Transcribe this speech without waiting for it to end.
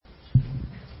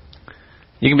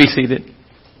You can be seated.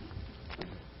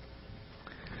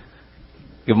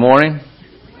 Good morning.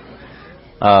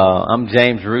 I'm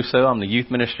James Russo. I'm the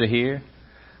youth minister here.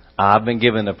 I've been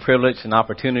given the privilege and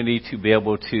opportunity to be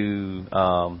able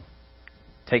to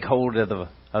take hold of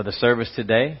the service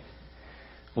today.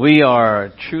 We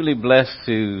are truly blessed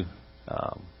to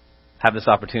have this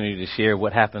opportunity to share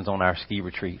what happens on our ski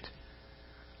retreat.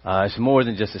 It's more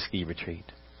than just a ski retreat.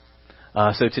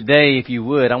 So today, if you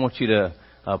would, I want you to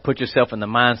put yourself in the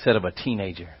mindset of a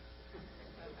teenager.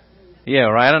 Yeah,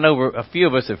 right. I know a few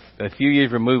of us are a few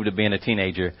years removed of being a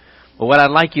teenager. But what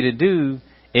I'd like you to do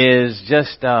is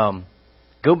just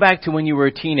go back to when you were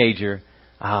a teenager.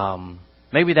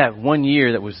 Maybe that one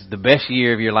year that was the best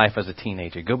year of your life as a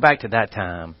teenager. Go back to that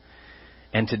time.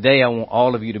 And today I want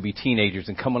all of you to be teenagers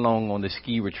and come along on this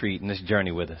ski retreat and this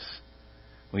journey with us.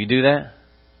 Will you do that?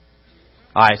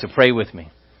 All right, so pray with me.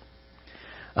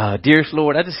 Dearest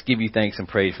Lord, I just give you thanks and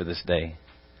praise for this day.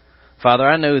 Father,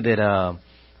 I know that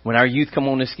when our youth come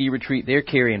on this ski retreat, they're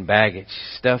carrying baggage,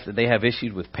 stuff that they have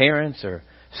issues with parents or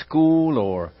school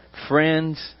or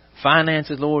friends,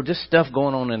 finances, Lord, just stuff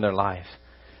going on in their life.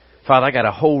 Father, I got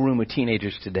a whole room of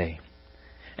teenagers today.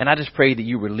 And I just pray that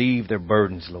you relieve their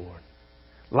burdens, Lord.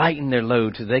 Lighten their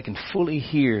load so they can fully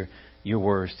hear your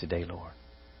words today, Lord.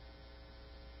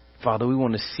 Father, we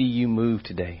want to see you move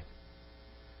today.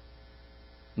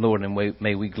 Lord, and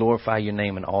may we glorify your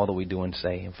name in all that we do and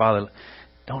say. And Father,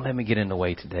 don't let me get in the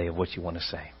way today of what you want to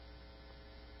say.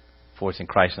 For it's in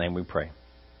Christ's name we pray.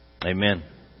 Amen.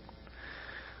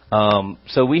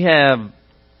 So we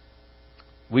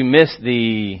missed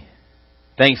the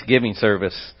Thanksgiving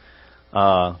service.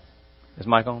 Is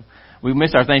Mike on? We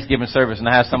missed our Thanksgiving service, and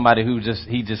I have somebody who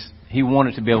he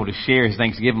wanted to be able to share his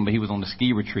Thanksgiving, but he was on the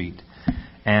ski retreat.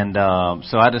 And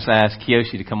so I just asked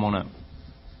Kiyoshi to come on up.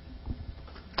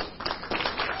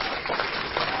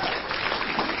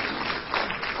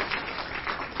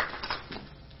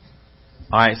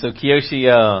 All right, so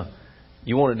Kiyoshi,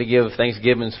 you wanted to give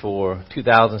Thanksgivings for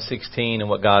 2016 and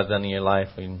what God's done in your life.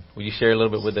 Will you share a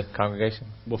little bit with the congregation?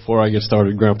 Before I get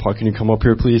started, Grandpa, can you come up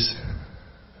here, please?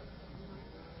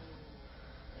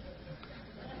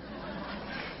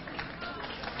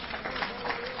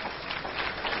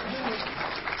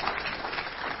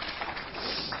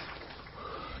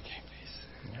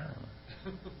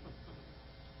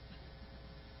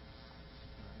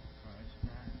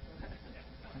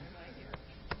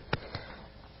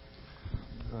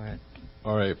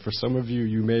 All right, for some of you,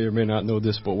 you may or may not know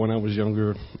this, but when I was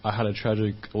younger, I had a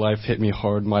tragic life hit me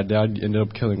hard. My dad ended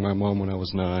up killing my mom when I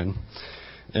was 9.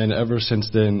 And ever since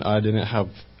then, I didn't have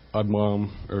a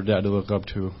mom or dad to look up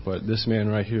to. But this man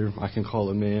right here, I can call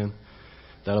a man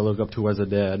that I look up to as a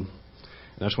dad. And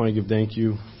I just want to give thank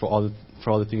you for all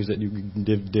the things that you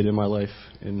did in my life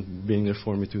and being there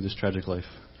for me through this tragic life.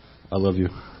 I love you.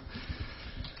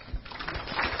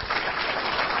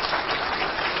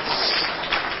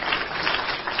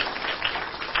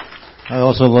 I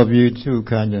also love you too,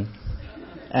 Kanyan,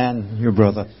 and your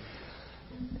brother.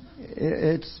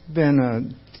 It's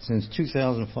been since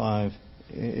 2005.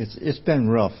 It's been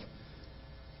rough,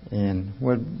 and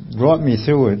what brought me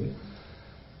through it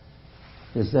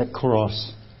is that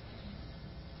cross.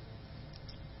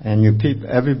 And you people,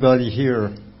 everybody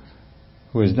here,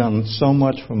 who has done so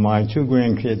much for my 2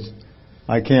 grandkids,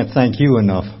 I can't thank you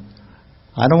enough.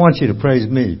 I don't want you to praise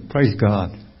me. Praise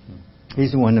God.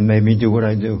 He's the one that made me do what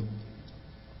I do.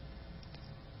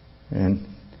 And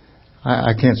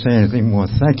I can't say anything more.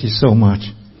 Thank you so much.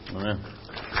 Amen.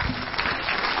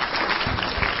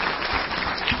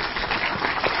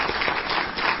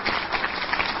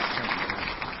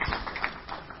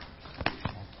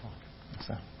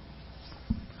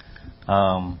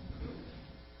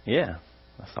 Yeah,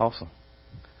 that's awesome.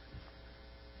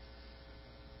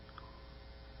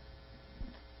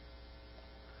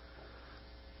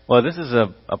 Well, this is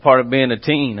a part of being a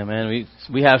teen. I mean,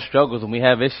 we have struggles and we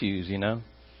have issues, you know.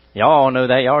 Y'all all know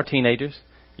that. Y'all are teenagers.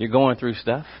 You're going through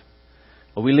stuff.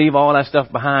 But we leave all that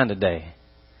stuff behind today.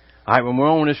 All right, when we're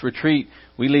on this retreat,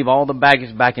 we leave all the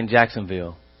baggage back in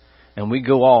Jacksonville. And we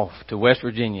go off to West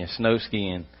Virginia, snow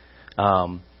skiing.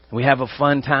 We have a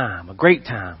fun time, a great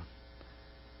time.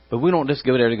 But we don't just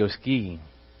go there to go skiing.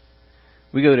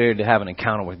 We go there to have an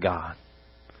encounter with God.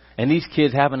 And these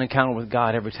kids have an encounter with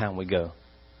God every time we go.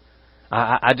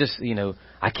 I just,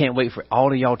 I can't wait for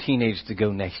all of y'all teenagers to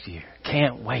go next year.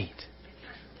 Can't wait.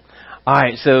 All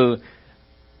right, so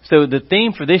the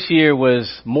theme for this year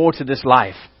was more to this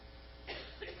life.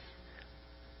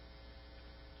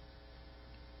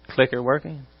 Clicker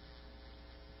working?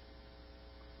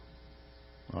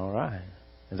 All right.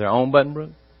 Is there an on button,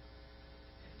 Brooke?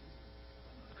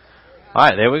 All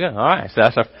right, there we go. All right, so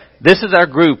this is our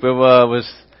group. It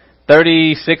was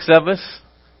 36 of us.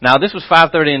 Now, this was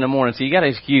 5:30 in the morning, so you got to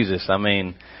excuse us. I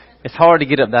mean, it's hard to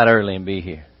get up that early and be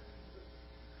here.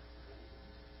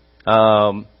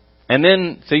 And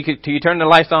then, so can you turn the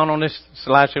lights on this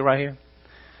slideshow right here?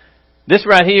 This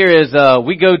right here is,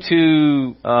 we go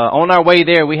to, on our way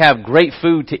there, we have great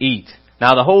food to eat.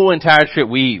 Now, the whole entire trip,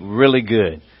 we eat really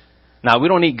good. Now, we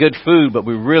don't eat good food, but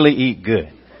we really eat good.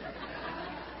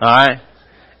 All right?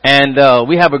 And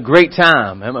we have a great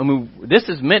time. I mean, this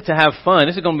is meant to have fun.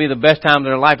 This is going to be the best time of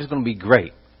their life. It's going to be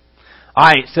great. All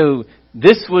right, so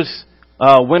this was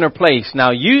Winter Place.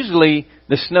 Now, usually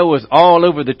the snow is all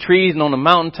over the trees and on the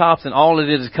mountaintops, and all it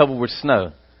is covered with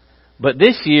snow. But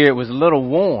this year it was a little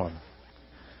warm.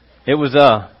 It was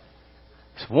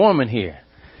it's warm in here.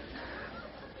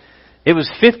 It was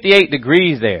 58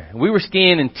 degrees there. We were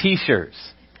skiing in t-shirts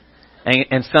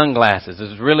and sunglasses.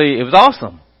 It was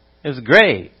awesome. It was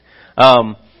great.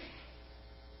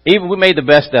 Even we made the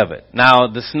best of it. Now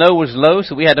the snow was low,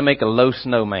 so we had to make a low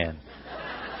snowman.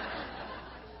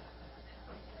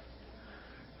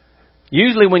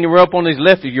 Usually when you're up on these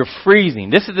lifts, you're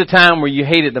freezing. This is the time where you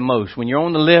hate it the most. When you're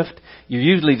on the lift, you're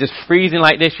usually just freezing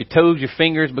like this, your toes, your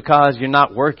fingers, because you're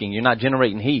not working. You're not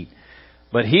generating heat.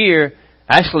 But here,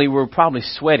 actually, we're probably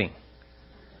sweating.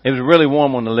 It was really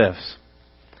warm on the lifts.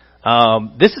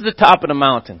 This is the top of the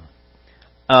mountain.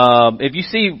 If you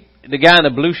see the guy in the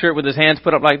blue shirt with his hands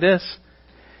put up like this,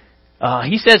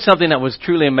 he said something that was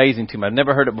truly amazing to me. I've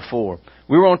never heard it before.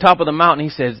 We were on top of the mountain.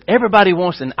 He says, everybody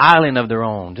wants an island of their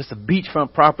own, just a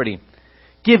beachfront property.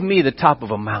 Give me the top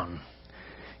of a mountain.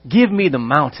 Give me the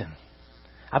mountain.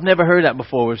 I've never heard that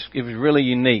before. It was really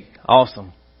unique.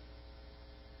 Awesome.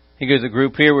 Here goes a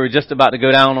group here. We're just about to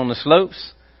go down on the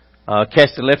slopes,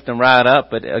 catch the lift and ride up.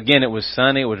 But again, it was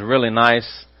sunny. It was really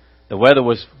nice. The weather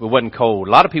wasn't cold.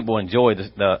 A lot of people enjoyed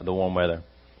the warm weather.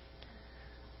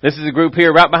 This is a group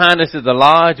here. Right behind us is the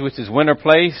lodge, which is Winter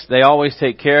Place. They always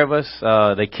take care of us.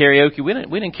 They karaoke. We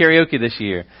didn't karaoke this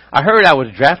year. I heard I was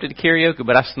drafted to karaoke,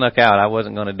 but I snuck out. I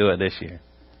wasn't going to do it this year.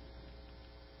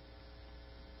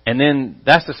 And then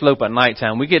that's the slope at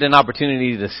nighttime. We get an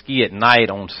opportunity to ski at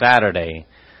night on Saturday.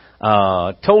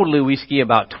 Totally, we ski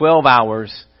about 12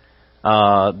 hours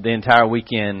the entire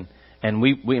weekend, and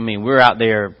we're out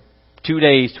there 2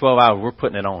 days, 12 hours. We're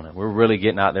putting it on. We're really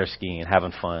getting out there skiing,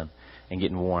 having fun, and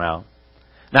getting worn out.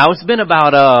 Now, it's been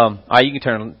about, you can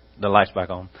turn the lights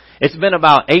back on. It's been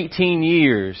about 18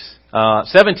 years,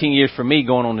 17 years for me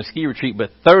going on the ski retreat, but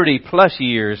 30 plus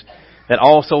years that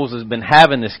All Souls has been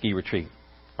having this ski retreat.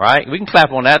 All right? We can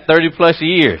clap on that, 30 plus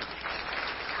years.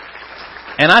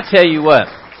 And I tell you what,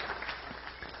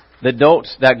 the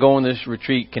adults that go on this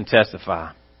retreat can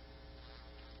testify.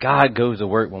 God goes to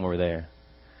work when we're there.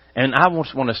 And I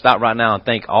just want to stop right now and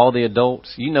thank all the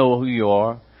adults. You know who you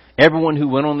are. Everyone who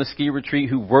went on the ski retreat,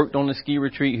 who worked on the ski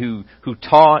retreat, who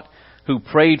taught, who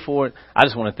prayed for it. I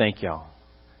just want to thank y'all.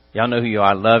 Y'all know who you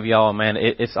are. I love y'all, man.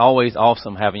 It's always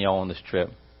awesome having y'all on this trip.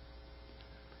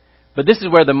 But this is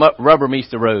where the rubber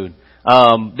meets the road.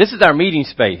 This is our meeting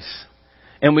space.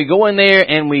 And we go in there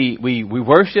and we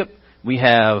worship. We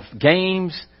have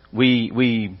games.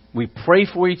 We pray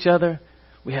for each other.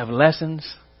 We have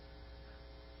lessons.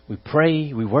 We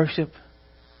pray. We worship.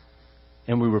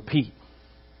 And we repeat.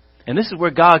 And this is where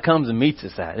God comes and meets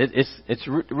us at. It's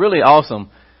really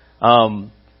awesome. And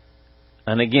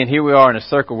again, here we are in a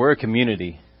circle. We're a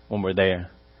community when we're there.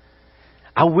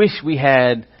 I wish we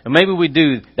had, and maybe we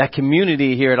do, that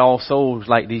community here at All Souls,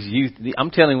 like these youth. I'm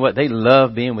telling you what, they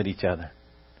love being with each other.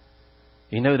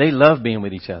 You know, they love being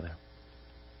with each other.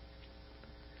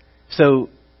 So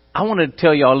I want to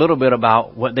tell y'all a little bit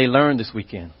about what they learned this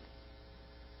weekend.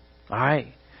 All right?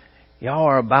 Y'all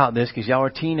are about this because y'all are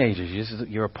teenagers.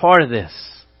 You're a part of this.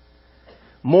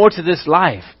 More to this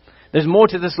life. There's more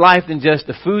to this life than just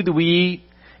the food that we eat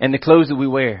and the clothes that we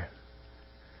wear.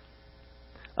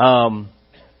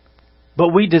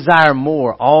 But we desire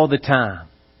more all the time.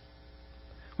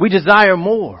 We desire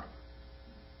more.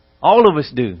 All of us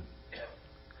do.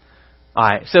 All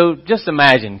right, so just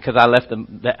imagine, because I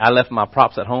left my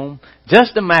props at home.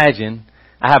 Just imagine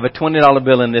I have a $20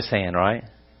 bill in this hand, right?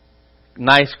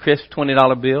 Nice, crisp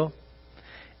 $20 bill.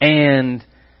 And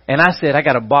I said, I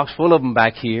got a box full of them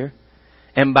back here.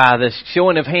 And by the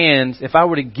showing of hands, if I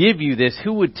were to give you this,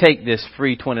 who would take this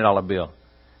free $20 bill?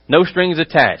 No strings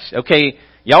attached. Okay,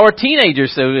 y'all are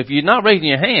teenagers, so if you're not raising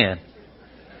your hand,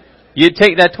 you'd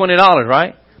take that $20,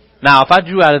 right? Now, if I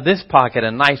drew out of this pocket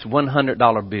a nice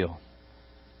 $100 bill,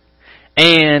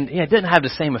 And yeah, it doesn't have the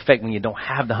same effect when you don't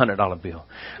have the $100 bill.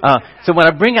 So when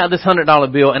I bring out this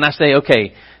 $100 bill and I say,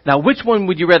 okay, now which one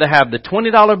would you rather have, the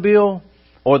 $20 bill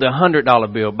or the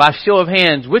 $100 bill? By show of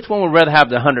hands, which one would rather have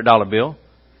the $100 bill?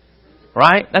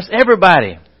 Right? That's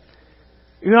everybody.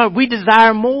 You know, we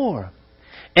desire more.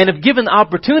 And if given the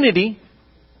opportunity,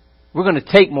 we're going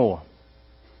to take more.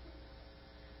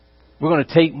 We're going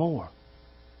to take more.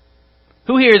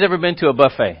 Who here has ever been to a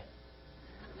buffet?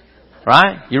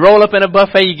 Right? You roll up in a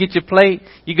buffet, you get your plate,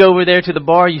 you go over there to the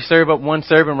bar, you serve up one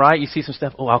serving, right? You see some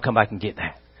stuff, oh, I'll come back and get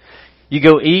that. You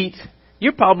go eat.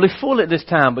 You're probably full at this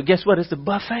time, but guess what? It's a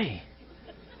buffet.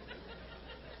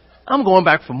 I'm going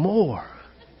back for more.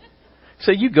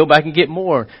 So you go back and get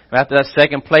more. After that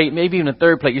second plate, maybe even the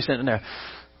third plate, you're sitting there,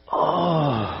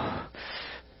 oh,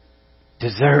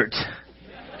 dessert.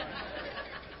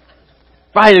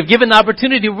 Right, if given the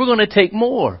opportunity, we're going to take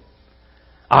more.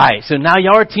 All right, so now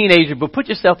you're a teenager, but put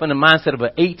yourself in the mindset of an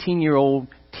 18-year-old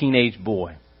teenage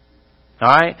boy. All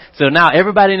right, so now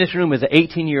everybody in this room is an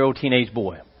 18-year-old teenage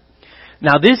boy.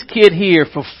 Now this kid here,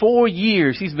 for 4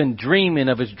 years, he's been dreaming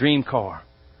of his dream car.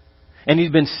 And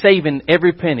he's been saving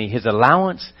every penny. His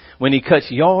allowance, when he cuts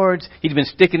yards, he's been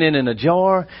sticking it in a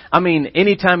jar. I mean,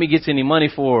 anytime he gets any money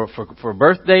for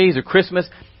birthdays or Christmas,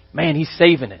 man, he's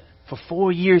saving it. For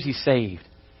 4 years he saved.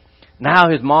 Now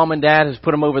his mom and dad has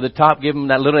put him over the top, give him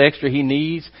that little extra he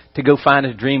needs to go find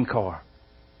his dream car.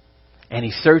 And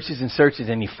he searches and searches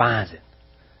and he finds it.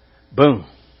 Boom.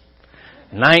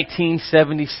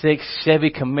 1976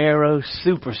 Chevy Camaro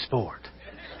Super Sport.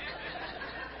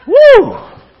 Woo!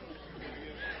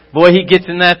 Boy, he gets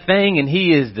in that thing and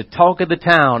he is the talk of the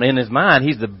town. In his mind,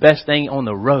 he's the best thing on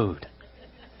the road.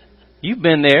 You've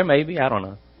been there, maybe. I don't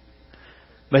know.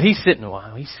 But he's sitting a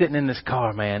while. He's sitting in this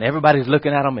car, man. Everybody's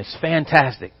looking at him. It's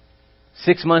fantastic.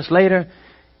 6 months later,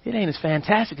 it ain't as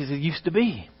fantastic as it used to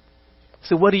be.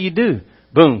 So what do?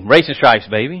 Boom, racing stripes,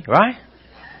 baby, right?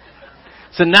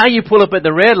 So now you pull up at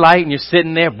the red light and you're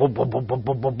sitting there. Boom, boom, boom, boom,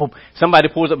 boom, boom, boom. Somebody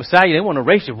pulls up beside you. They want to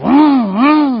race you. Vroom,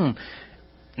 vroom.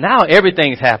 Now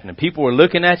everything's happening. People are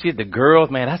looking at you. The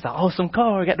girls, man, that's an awesome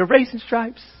car. Got the racing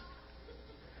stripes.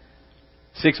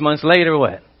 6 months later,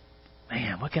 what?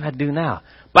 Man, what can I do now?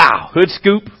 Bow, hood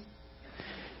scoop.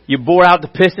 You bore out the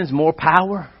pistons, more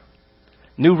power.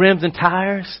 New rims and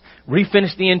tires.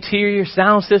 Refinish the interior,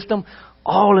 sound system.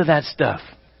 All of that stuff.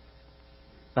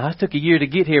 Now, it took a year to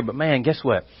get here, but man, guess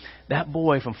what? That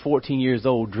boy from 14 years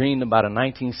old dreamed about a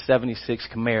 1976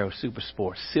 Camaro Super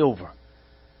Sport, silver.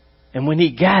 And when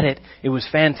he got it, it was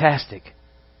fantastic.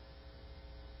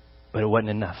 But it wasn't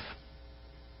enough.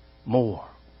 More.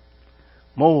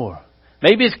 More.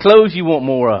 Maybe it's clothes you want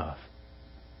more of.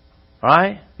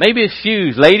 Right? Maybe it's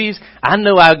shoes. Ladies, I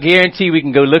guarantee we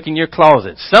can go look in your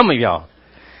closet. Some of y'all.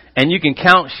 And you can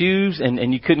count shoes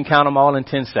and you couldn't count them all in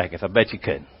 10 seconds. I bet you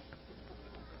couldn't.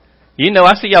 You know,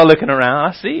 I see y'all looking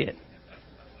around. I see it.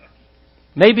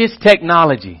 Maybe it's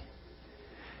technology.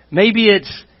 Maybe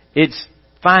it's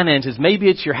finances. Maybe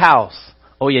it's your house.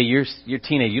 Oh yeah, you're a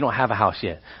teenager. You don't have a house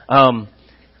yet.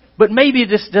 But maybe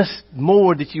it's just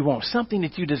more that you want. Something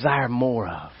that you desire more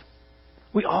of.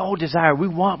 We all desire. We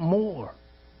want more.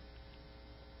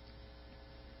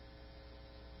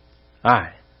 All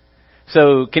right.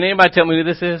 So can anybody tell me who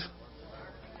this is?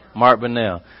 Mark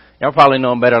Bunnell. Y'all probably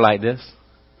know him better like this.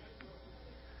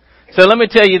 So let me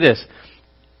tell you this.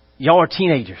 Y'all are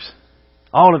teenagers.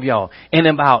 All of y'all. In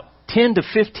about 10 to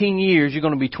 15 years, you're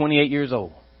going to be 28 years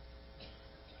old.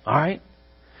 All right?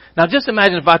 Now just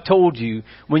imagine if I told you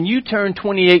when you turn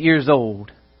 28 years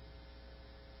old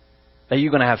that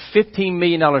you're going to have $15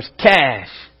 million cash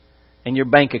in your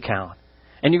bank account.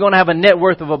 And you're going to have a net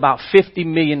worth of about $50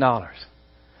 million.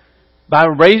 By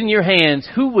raising your hands,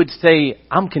 who would say,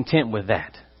 I'm content with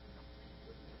that?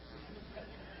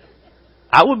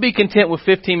 I would be content with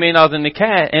 $15 million in the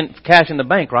cash in the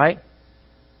bank, right?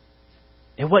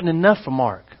 It wasn't enough for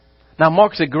Mark. Now,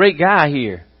 Mark's a great guy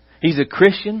here. He's a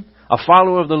Christian, a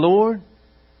follower of the Lord.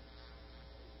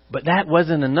 But that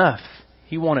wasn't enough.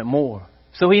 He wanted more.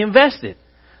 So he invested.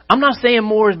 I'm not saying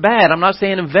more is bad. I'm not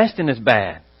saying investing is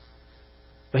bad.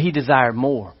 But he desired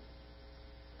more.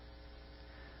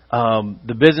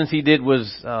 The business he did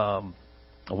was a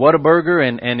Whataburger,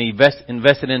 and he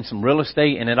invested in some real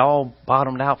estate, and it all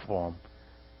bottomed out for him.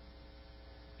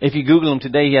 If you Google him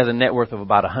today, he has a net worth of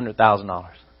about $100,000.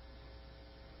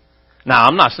 Now,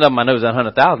 I'm not stubbing my nose at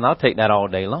 $100,000. I'll take that all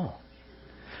day long.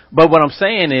 But what I'm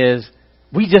saying is,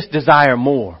 we just desire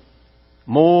more.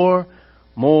 More,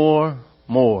 more,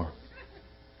 more.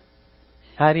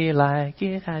 How do you like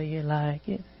it? How do you like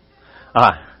it?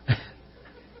 All right.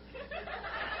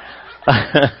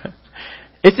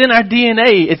 It's in our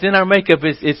DNA. It's in our makeup.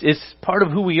 It's part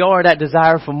of who we are, that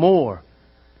desire for more.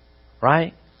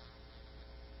 Right?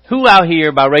 Who out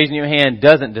here, by raising your hand,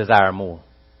 doesn't desire more?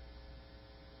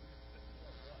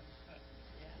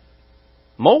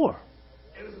 More.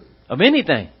 Of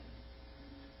anything.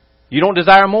 You don't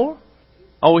desire more?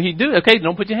 Oh, you do? Okay,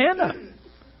 don't put your hand up.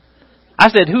 I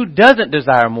said, who doesn't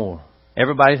desire more?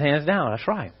 Everybody's hands down. That's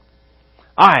right.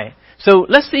 All right. So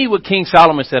let's see what King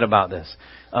Solomon said about this.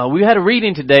 We had a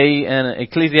reading today in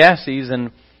Ecclesiastes,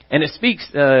 and it speaks,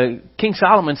 King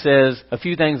Solomon says a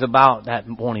few things about that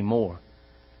wanting more.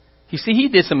 You see, he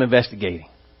did some investigating.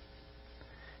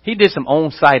 He did some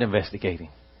on-site investigating.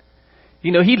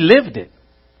 You know, he lived it.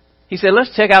 He said,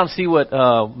 let's check out and see what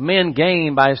men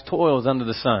gain by his toils under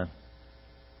the sun.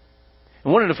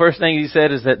 And one of the first things he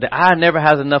said is that the eye never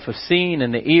has enough of seeing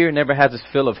and the ear never has its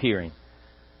fill of hearing.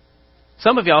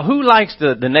 Some of y'all, who likes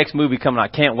the next movie coming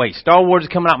out? Can't wait. Star Wars is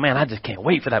coming out. Man, I just can't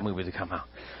wait for that movie to come out.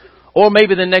 Or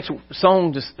maybe the next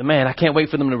song, man, I can't wait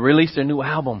for them to release their new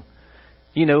album.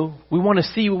 You know, we want to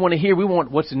see, we want to hear, we want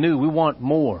what's new, we want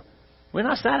more. We're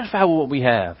not satisfied with what we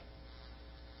have.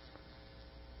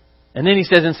 And then he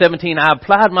says in 17, I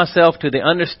applied myself to the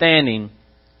understanding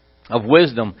of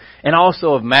wisdom and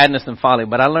also of madness and folly.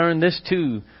 But I learned this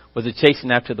too was a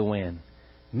chasing after the wind.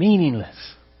 Meaningless.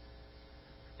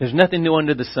 There's nothing new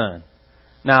under the sun.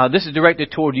 Now, this is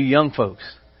directed toward you young folks.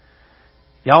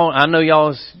 Y'all, I know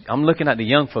I'm looking at the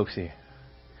young folks here.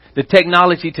 The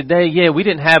technology today, yeah, we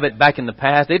didn't have it back in the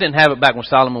past. They didn't have it back when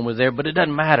Solomon was there, but it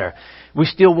doesn't matter. We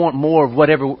still want more of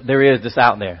whatever there is that's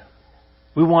out there.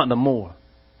 We want the more.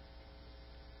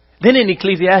 Then in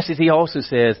Ecclesiastes, he also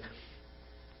says,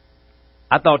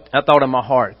 I thought in my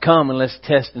heart, come and let's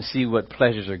test and see what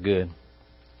pleasures are good.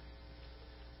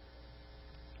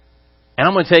 And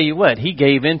I'm going to tell you what, he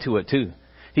gave into it too.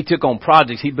 He took on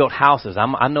projects. He built houses.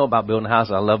 I know about building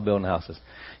houses. I love building houses.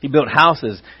 He built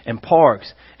houses and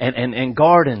parks and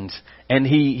gardens. And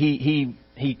he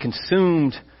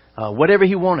consumed whatever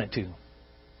he wanted to.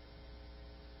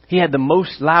 He had the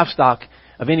most livestock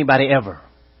of anybody ever.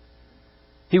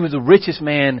 He was the richest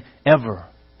man ever.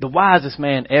 The wisest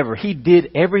man ever. He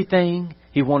did everything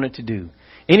he wanted to do.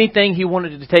 Anything he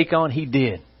wanted to take on, he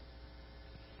did.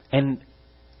 And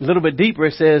a little bit deeper,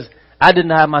 it says, I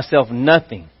denied myself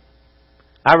nothing.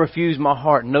 I refused my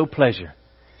heart no pleasure.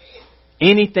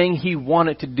 Anything he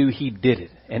wanted to do, he did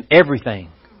it. And everything.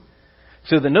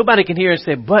 So that nobody can hear and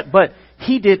say, but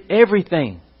he did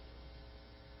everything.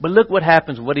 But look what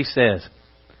happens, what he says.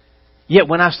 Yet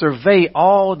when I survey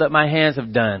all that my hands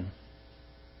have done,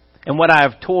 and what I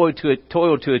have toiled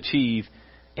to achieve,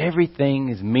 everything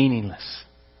is meaningless.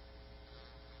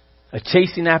 A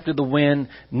chasing after the wind,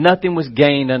 nothing was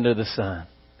gained under the sun.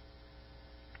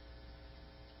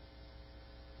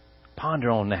 Ponder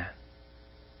on that.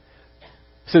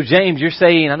 So James, you're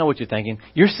saying, I know what you're thinking,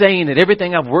 you're saying that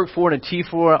everything I've worked for and achieved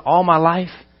for all my life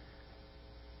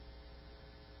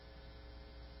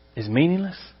is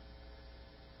meaningless?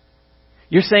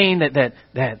 You're saying that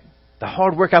the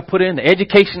hard work I put in, the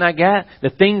education I got, the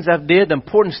things I've did, the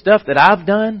important stuff that I've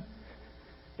done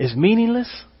is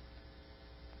meaningless?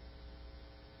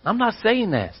 I'm not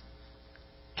saying that.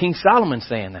 King Solomon's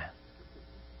saying that.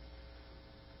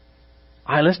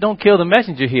 All right, let's don't kill the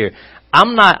messenger here.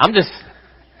 I'm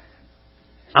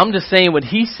just saying what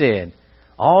he said.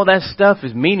 All that stuff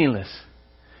is meaningless.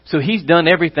 So he's done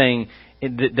everything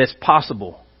that's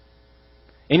possible.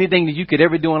 Anything that you could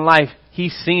ever do in life,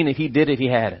 he's seen it, he did it, he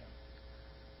had it.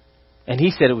 And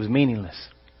he said it was meaningless.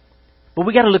 But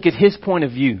we got to look at his point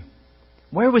of view.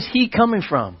 Where was he coming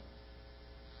from?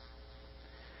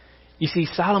 You see,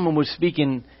 Solomon was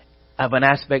speaking of an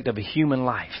aspect of a human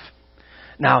life.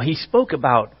 Now, he spoke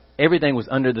about everything was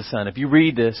under the sun. If you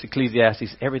read this,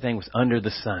 Ecclesiastes, everything was under the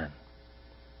sun.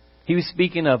 He was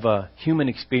speaking of a human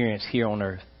experience here on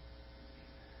earth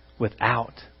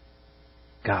without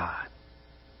God.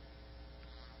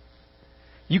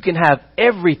 You can have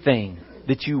everything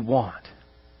that you want.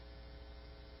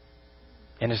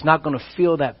 And it's not going to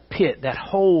fill that pit, that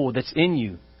hole that's in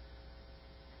you.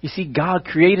 You see, God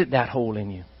created that hole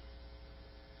in you.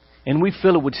 And we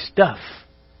fill it with stuff.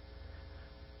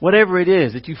 Whatever it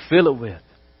is that you fill it with.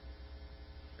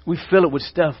 We fill it with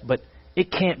stuff, but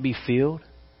it can't be filled.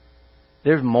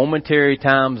 There's momentary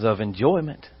times of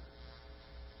enjoyment.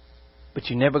 But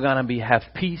you're never going to have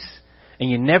peace. And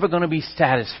you're never going to be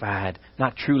satisfied,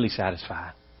 not truly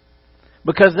satisfied.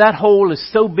 Because that hole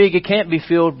is so big it can't be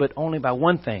filled, but only by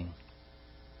one thing.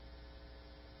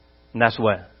 And that's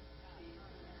what?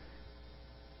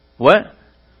 What?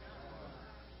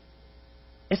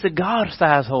 It's a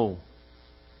God-sized hole.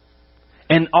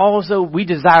 And also we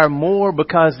desire more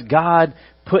because God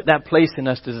put that place in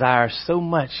us, desire so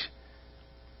much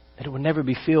that it will never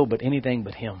be filled but anything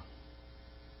but Him.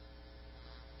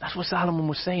 That's what Solomon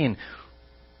was saying.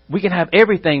 We can have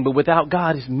everything, but without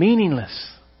God it's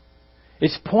meaningless.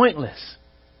 It's pointless.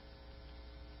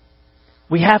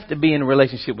 We have to be in a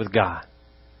relationship with God.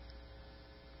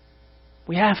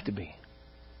 We have to be.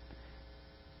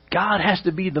 God has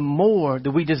to be the more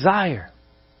that we desire.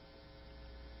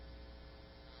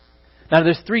 Now,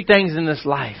 there's three things in this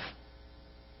life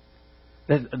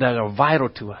that are vital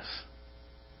to us.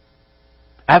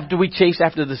 After we chase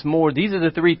after this more, these are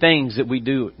the three things that we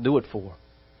do it for.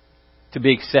 To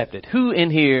be accepted. Who in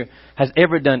here has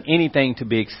ever done anything to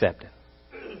be accepted?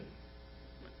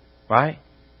 Right?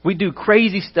 We do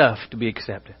crazy stuff to be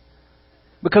accepted.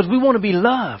 Because we want to be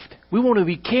loved. We want to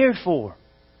be cared for.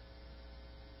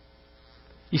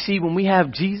 You see, when we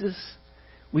have Jesus,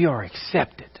 we are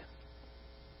accepted.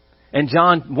 And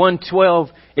John 1:12,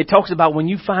 it talks about when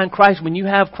you find Christ, when you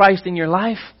have Christ in your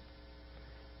life,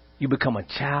 you become a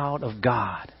child of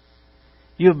God.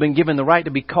 You have been given the right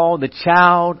to be called the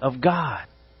child of God.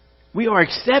 We are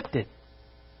accepted.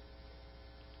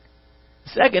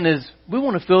 Second is, we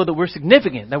want to feel that we're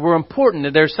significant, that we're important,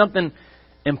 that there's something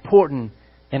important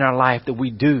in our life that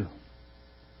we do.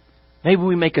 Maybe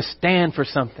we make a stand for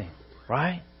something,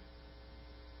 right?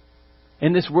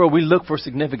 In this world, we look for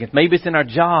significance. Maybe it's in our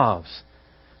jobs.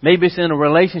 Maybe it's in a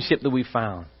relationship that we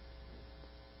found.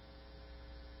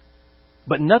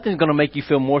 But nothing's going to make you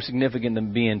feel more significant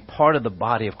than being part of the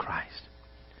body of Christ.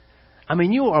 I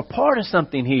mean, you are a part of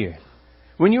something here.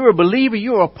 When you're a believer,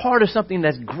 you are a part of something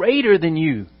that's greater than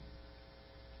you.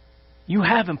 You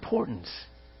have importance.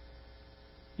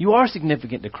 You are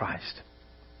significant to Christ.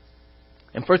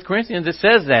 In 1 Corinthians, it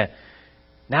says that.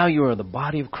 Now you are the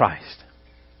body of Christ.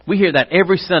 We hear that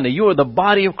every Sunday. You are the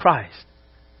body of Christ.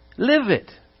 Live it.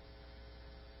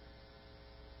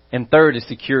 And third is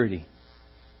security.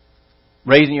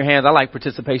 Raising your hands, I like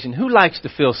participation. Who likes to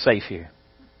feel safe here?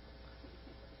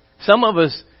 Some of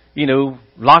us,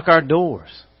 lock our doors.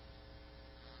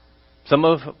 Some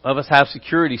of us have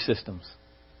security systems.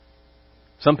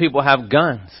 Some people have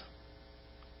guns.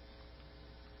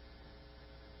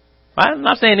 I'm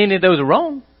not saying any of those are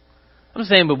wrong. I'm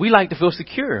saying, but we like to feel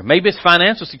secure. Maybe it's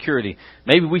financial security.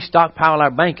 Maybe we stockpile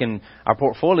our bank and our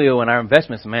portfolio and our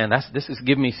investments. Man, this is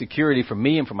giving me security for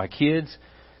me and for my kids.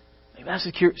 Maybe that's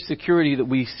security that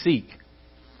we seek.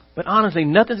 But honestly,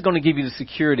 nothing's going to give you the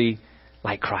security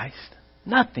like Christ.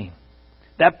 Nothing.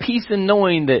 That peace in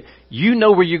knowing that you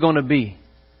know where you're going to be.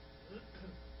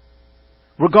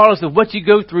 Regardless of what you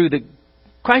go through, that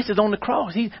Christ is on the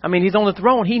cross. He's on the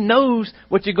throne. He knows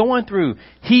what you're going through.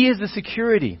 He is the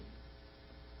security.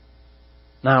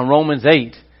 Now in Romans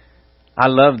 8, I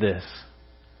love this.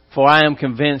 For I am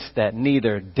convinced that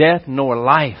neither death nor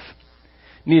life,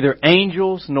 neither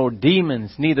angels nor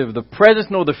demons, neither the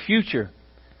present nor the future,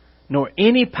 nor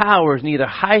any powers, neither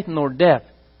height nor depth,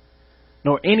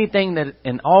 nor anything that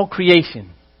in all creation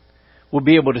will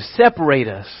be able to separate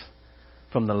us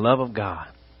from the love of God.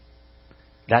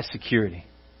 That's security.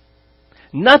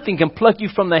 Nothing can pluck you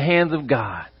from the hands of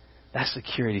God. That's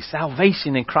security.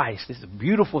 Salvation in Christ is a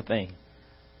beautiful thing.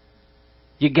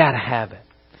 You got to have it.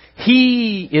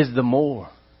 He is the more.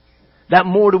 That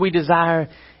more that we desire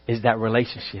is that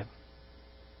relationship.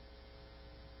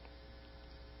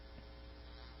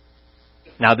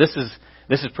 Now this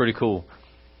is pretty cool.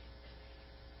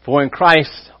 For in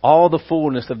Christ, all the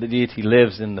fullness of the deity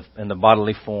lives in the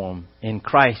bodily form. In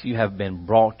Christ, you have been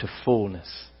brought to fullness.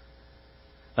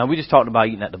 Now, we just talked about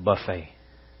eating at the buffet.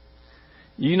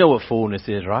 You know what fullness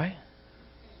is, right?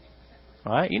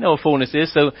 Right? You know what fullness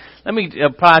is. So let me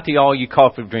apply to all you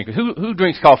coffee drinkers. Who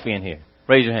drinks coffee in here?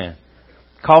 Raise your hand.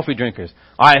 Coffee drinkers.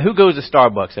 All right, who goes to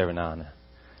Starbucks every now and then?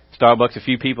 Starbucks, a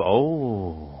few people.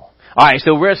 Oh. All right,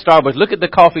 so we're at Starbucks. Look at the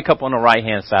coffee cup on the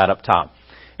right-hand side up top.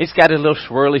 It's got a little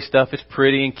swirly stuff. It's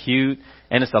pretty and cute.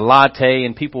 And it's a latte.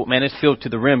 And people, man, it's filled to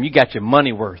the rim. You got your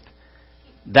money worth.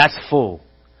 That's full.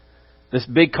 This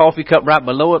big coffee cup right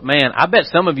below it, man, I bet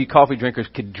some of you coffee drinkers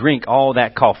could drink all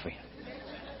that coffee.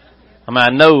 I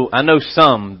know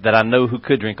some that I know who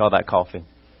could drink all that coffee.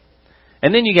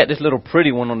 And then you got this little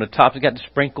pretty one on the top. It's got the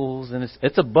sprinkles, and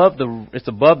it's above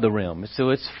the rim. So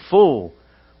it's full,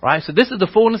 right? So this is the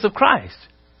fullness of Christ,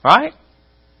 right?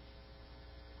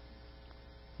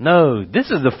 No, this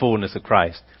is the fullness of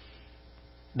Christ.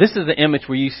 This is the image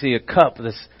where you see a cup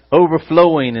that's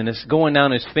overflowing and it's going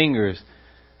down his fingers.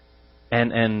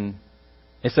 And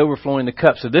it's overflowing the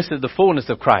cup. So this is the fullness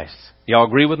of Christ. Y'all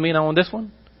agree with me now on this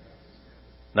one?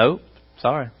 No?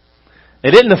 Sorry.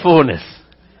 It isn't the fullness.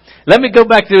 Let me go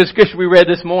back to the scripture we read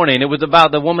this morning. It was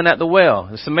about the woman at the well,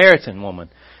 the Samaritan woman,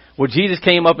 where Jesus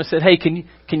came up and said, hey,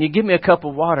 can you give me a cup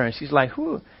of water? And she's like,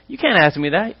 you can't ask me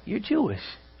that. You're Jewish.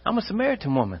 I'm a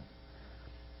Samaritan woman.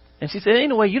 And she said,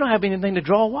 anyway, you don't have anything to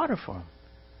draw water from.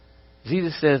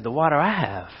 Jesus says, the water I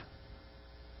have,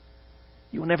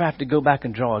 you will never have to go back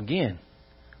and draw again.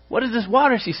 What is this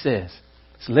water, she says?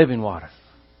 It's living water.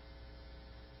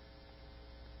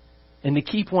 And the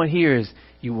key point here is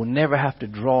you will never have to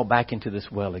draw back into this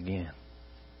well again.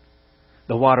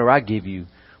 The water I give you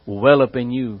will well up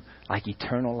in you like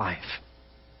eternal life.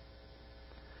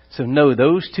 So no,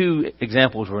 those two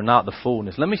examples were not the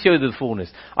fullness. Let me show you the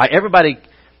fullness. All right, everybody,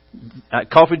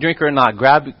 coffee drinker or not,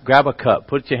 grab a cup.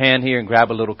 Put your hand here and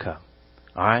grab a little cup.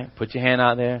 All right, put your hand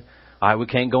out there. All right, we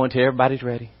can't go until everybody's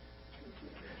ready.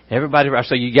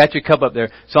 So you got your cup up there.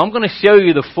 So I'm going to show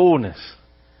you the fullness.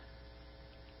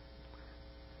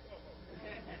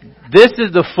 This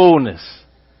is the fullness.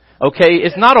 Okay,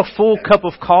 it's not a full cup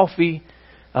of coffee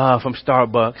from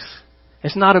Starbucks.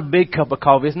 It's not a big cup of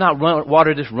coffee. It's not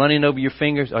water just running over your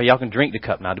fingers. Oh, y'all can drink the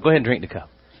cup now. Go ahead and drink the cup.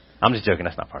 I'm just joking.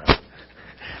 That's not part of it.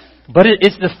 But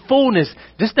it's the fullness.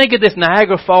 Just think of this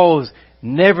Niagara Falls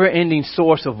never-ending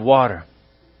source of water.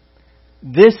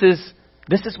 This is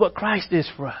what Christ is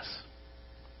for us.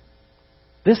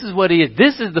 This is what He is.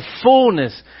 This is the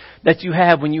fullness that you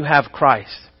have when you have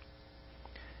Christ.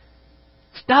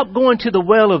 Stop going to the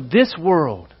well of this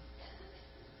world.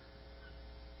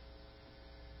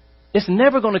 It's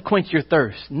never going to quench your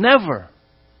thirst. Never.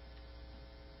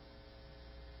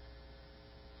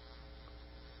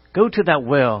 Go to that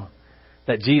well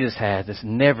that Jesus has, this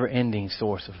never-ending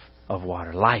source of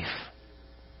water, life.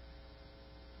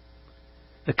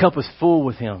 The cup is full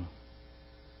with Him.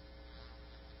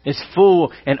 It's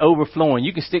full and overflowing.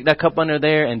 You can stick that cup under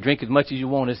there and drink as much as you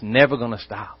want. It's never going to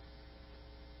stop.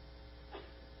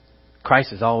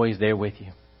 Christ is always there with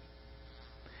you.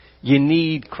 You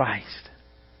need Christ.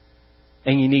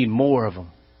 And you need more of Him.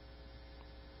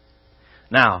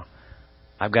 Now,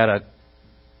 I've got a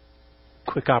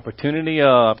quick opportunity.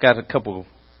 I've got a couple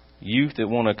youth that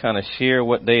want to kind of share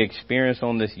what they experienced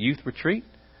on this youth retreat.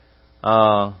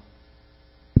 Oh,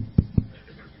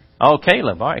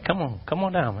 Caleb. All right, come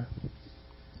on down, man.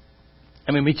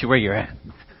 Let me meet you where you're at.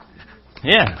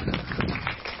 Yeah.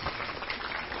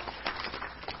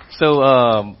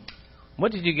 So,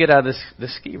 what did you get out of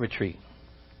this ski retreat?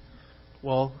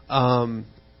 Well, I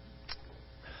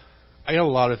got a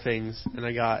lot of things, and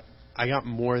I got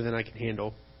more than I can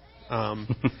handle.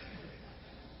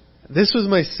 This was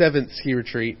my 7th ski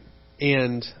retreat,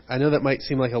 and I know that might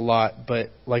seem like a lot, but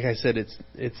like I said,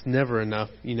 it's never enough,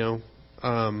 you know.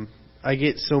 I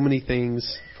get so many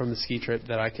things from the ski trip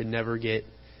that I could never get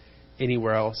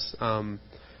anywhere else.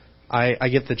 I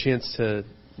get the chance to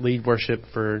lead worship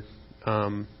for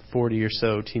 40 or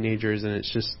so teenagers, and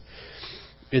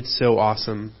it's so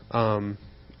awesome. And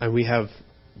we have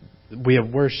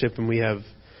worship, and we have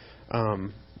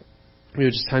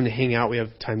just time to hang out. We have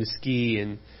time to ski,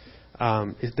 and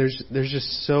there's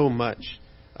just so much.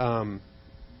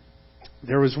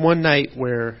 There was one night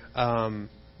where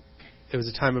it was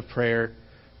a time of prayer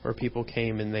where people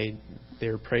came and they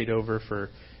were prayed over for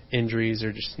injuries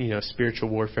or just, you know, spiritual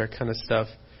warfare kind of stuff.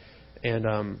 And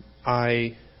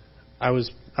I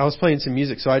was playing some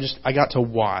music, so I got to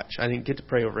watch. I didn't get to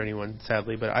pray over anyone,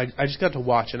 sadly, but I just got to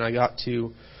watch, and I got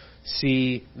to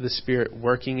see the Spirit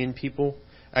working in people.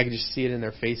 I could just see it in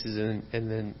their faces and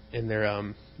then in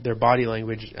their body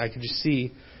language. I could just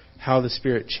see how the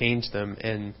Spirit changed them,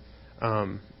 and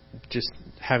just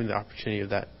having the opportunity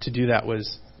to do that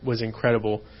was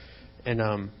incredible.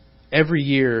 And every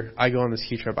year I go on the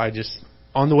ski trip,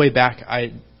 on the way back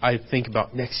I think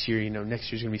about next year. You know,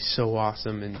 next year's gonna be so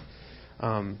awesome, and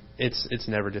it's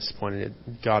never disappointed.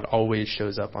 God always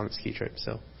shows up on the ski trip,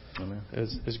 so Amen.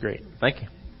 It was great. Thank you.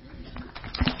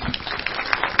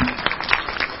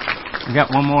 We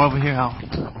got one more over here. I'll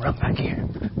run back here.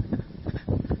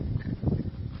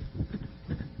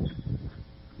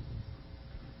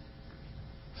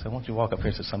 So why don't you walk up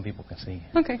here so some people can see you?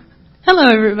 Okay. Hello,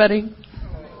 everybody.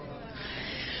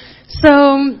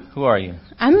 So, who are you?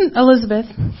 I'm Elizabeth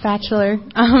Batchelor.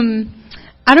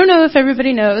 I don't know if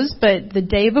everybody knows, but the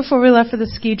day before we left for the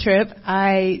ski trip,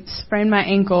 I sprained my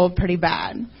ankle pretty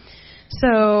bad.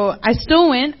 So I still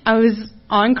went. I was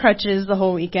on crutches the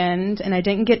whole weekend, and I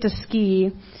didn't get to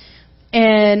ski.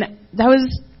 And that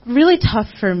was really tough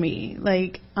for me.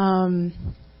 Like,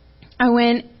 I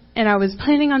went, and I was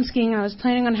planning on skiing. I was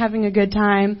planning on having a good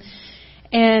time.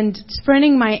 And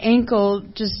spraining my ankle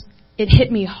it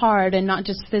hit me hard, and not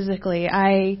just physically.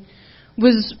 I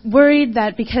was worried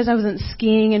that because I wasn't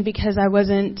skiing and because I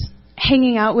wasn't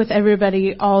hanging out with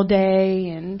everybody all day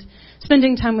and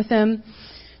spending time with them,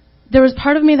 there was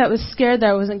part of me that was scared that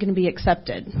I wasn't going to be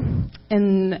accepted.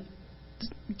 And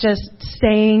just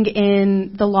staying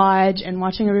in the lodge and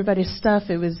watching everybody's stuff,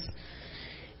 it was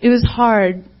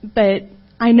hard. But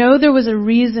I know there was a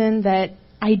reason that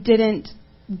I didn't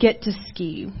get to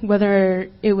ski, whether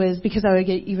it was because I would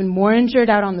get even more injured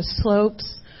out on the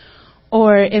slopes,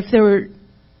 or if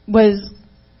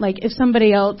if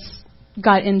somebody else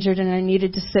got injured and I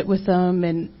needed to sit with them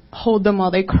and hold them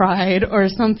while they cried or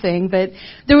something. But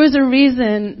there was a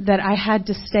reason that I had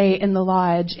to stay in the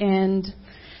lodge, and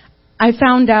I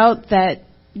found out that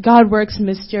God works in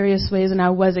mysterious ways, and I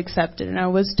was accepted, and I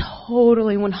was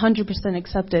totally 100%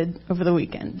 accepted over the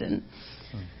weekend, and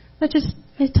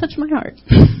it touched my heart.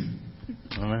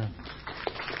 Amen.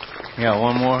 You got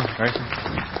one more, Rachel?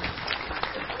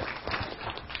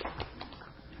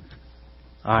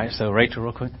 All right, so Rachel,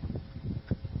 real quick.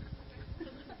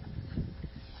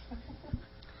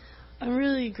 I'm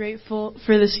really grateful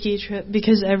for the ski trip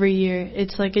because every year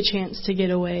it's like a chance to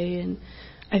get away, and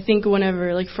I think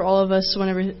whenever, like for all of us,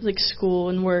 whenever like school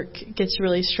and work gets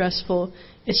really stressful,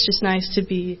 it's just nice to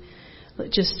be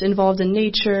just involved in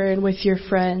nature and with your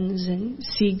friends and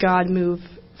see God move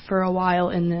for a while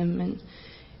in them and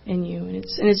in you, and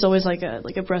it's always like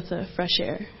a breath of fresh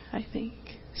air, I think.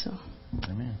 So.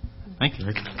 Amen. Thank you,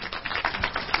 Rachel.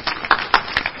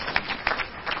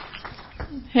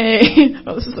 Hey,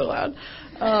 this is so loud.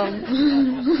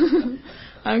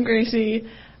 I'm Gracie.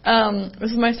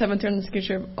 This is my 7th year on the ski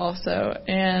trip also,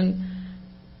 and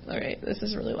alright, this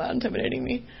is really loud, intimidating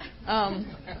me. I'm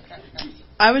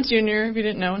a junior, if you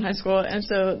didn't know, in high school, and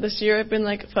so this year I've been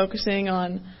like focusing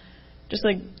on just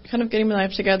like kind of getting my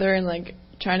life together and like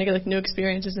trying to get like new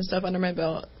experiences and stuff under my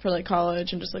belt for like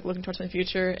college and just like looking towards my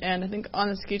future. And I think on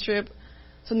the ski trip,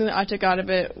 something that I took out of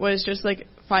it was just like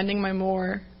finding my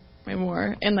more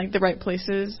in like the right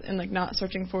places and like not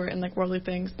searching for it in like worldly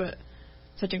things, but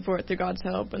searching for it through God's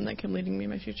help and like Him leading me in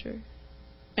my future.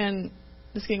 And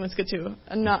the skiing was good too.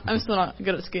 I'm still not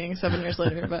good at skiing 7 years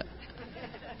later, but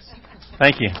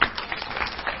thank you.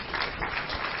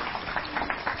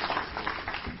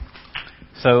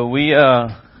 So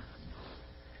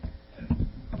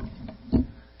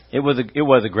it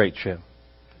was a great trip.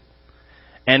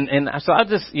 And so I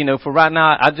just, for right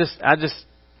now, I just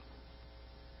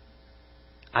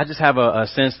have a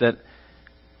sense that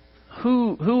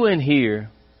who in here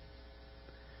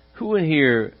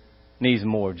needs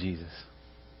more of Jesus?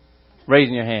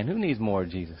 Raising your hand. Who needs more of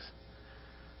Jesus?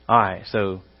 All right.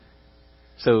 So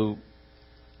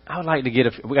I would like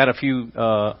to we got a few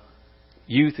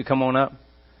youth to come on up,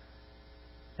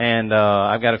 and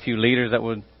I've got a few leaders that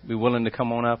would be willing to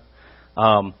come on up.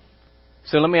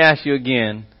 So let me ask you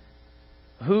again,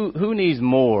 who needs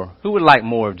more? Who would like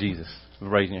more of Jesus?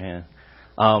 Raising your hand.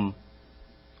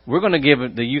 We're going to give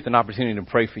the youth an opportunity to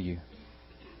pray for you.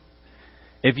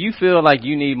 If you feel like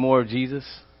you need more of Jesus,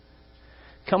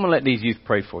 come and let these youth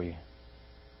pray for you.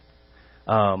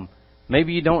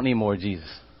 Maybe you don't need more of Jesus.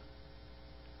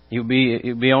 You'll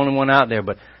be the only one out there.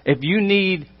 But if you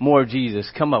need more of Jesus,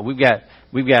 come up. We've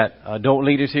got adult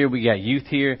leaders here. We got youth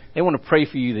here. They want to pray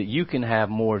for you that you can have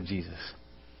more of Jesus.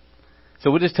 So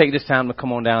we'll just take this time to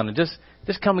come on down and just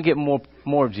come and get more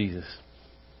of Jesus.